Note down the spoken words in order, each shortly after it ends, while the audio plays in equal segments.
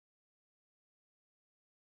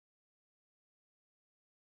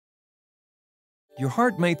Your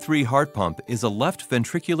HeartMate 3 heart pump is a left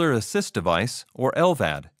ventricular assist device, or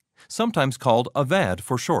LVAD, sometimes called a VAD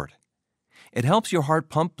for short. It helps your heart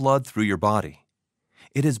pump blood through your body.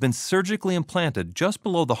 It has been surgically implanted just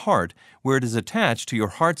below the heart where it is attached to your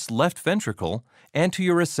heart's left ventricle and to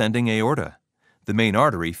your ascending aorta, the main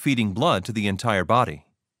artery feeding blood to the entire body.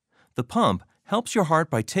 The pump helps your heart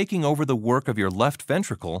by taking over the work of your left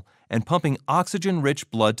ventricle and pumping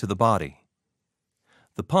oxygen-rich blood to the body.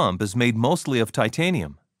 The pump is made mostly of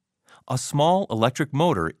titanium. A small electric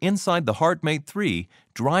motor inside the HeartMate 3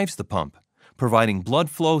 drives the pump, providing blood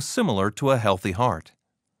flow similar to a healthy heart.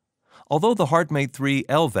 Although the HeartMate 3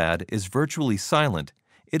 LVAD is virtually silent,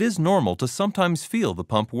 it is normal to sometimes feel the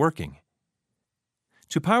pump working.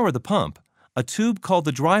 To power the pump, a tube called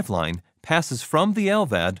the driveline passes from the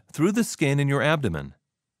LVAD through the skin in your abdomen.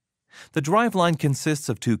 The driveline consists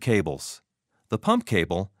of two cables, the pump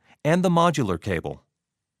cable and the modular cable.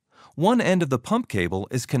 One end of the pump cable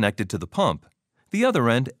is connected to the pump, the other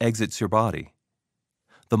end exits your body.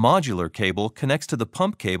 The modular cable connects to the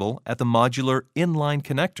pump cable at the modular inline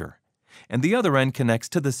connector, and the other end connects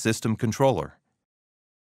to the system controller.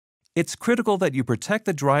 It's critical that you protect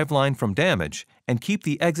the driveline from damage and keep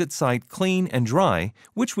the exit site clean and dry,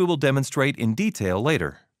 which we will demonstrate in detail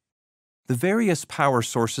later. The various power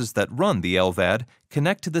sources that run the LVAD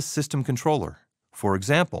connect to the system controller. For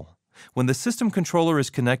example, when the system controller is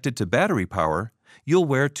connected to battery power, you'll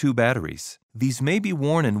wear two batteries. These may be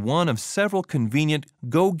worn in one of several convenient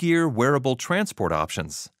Go Gear wearable transport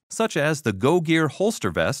options, such as the Go Gear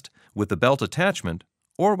holster vest with the belt attachment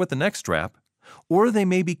or with the neck strap, or they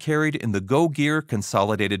may be carried in the Go Gear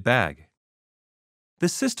consolidated bag. The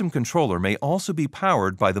system controller may also be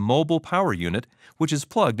powered by the mobile power unit, which is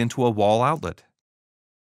plugged into a wall outlet.